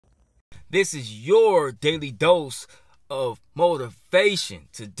This is your daily dose of motivation.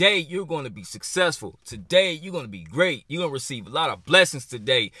 Today, you're going to be successful. Today, you're going to be great. You're going to receive a lot of blessings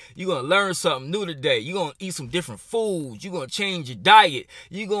today. You're going to learn something new today. You're going to eat some different foods. You're going to change your diet.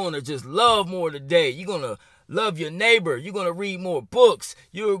 You're going to just love more today. You're going to love your neighbor. You're going to read more books.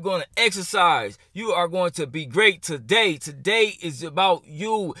 You're going to exercise. You are going to be great today. Today is about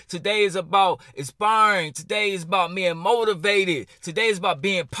you. Today is about inspiring. Today is about being motivated. Today is about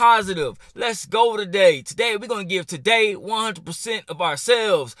being positive. Let's go today. Today, we're going to give today 100% of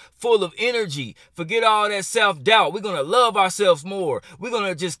ourselves, full of energy. Forget all that self-doubt. We're going to love ourselves more. We're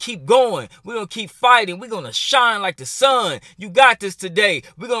going to just keep going. We're going to keep fighting. We're going to shine like the sun. You got this today.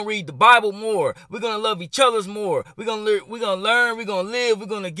 We're going to read the Bible more. We're going to love each other more. We're gonna learn, we're gonna live, we're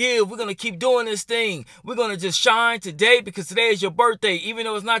gonna give, we're gonna keep doing this thing. We're gonna just shine today because today is your birthday. Even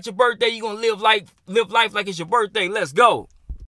though it's not your birthday, you're gonna live life like it's your birthday. Let's go.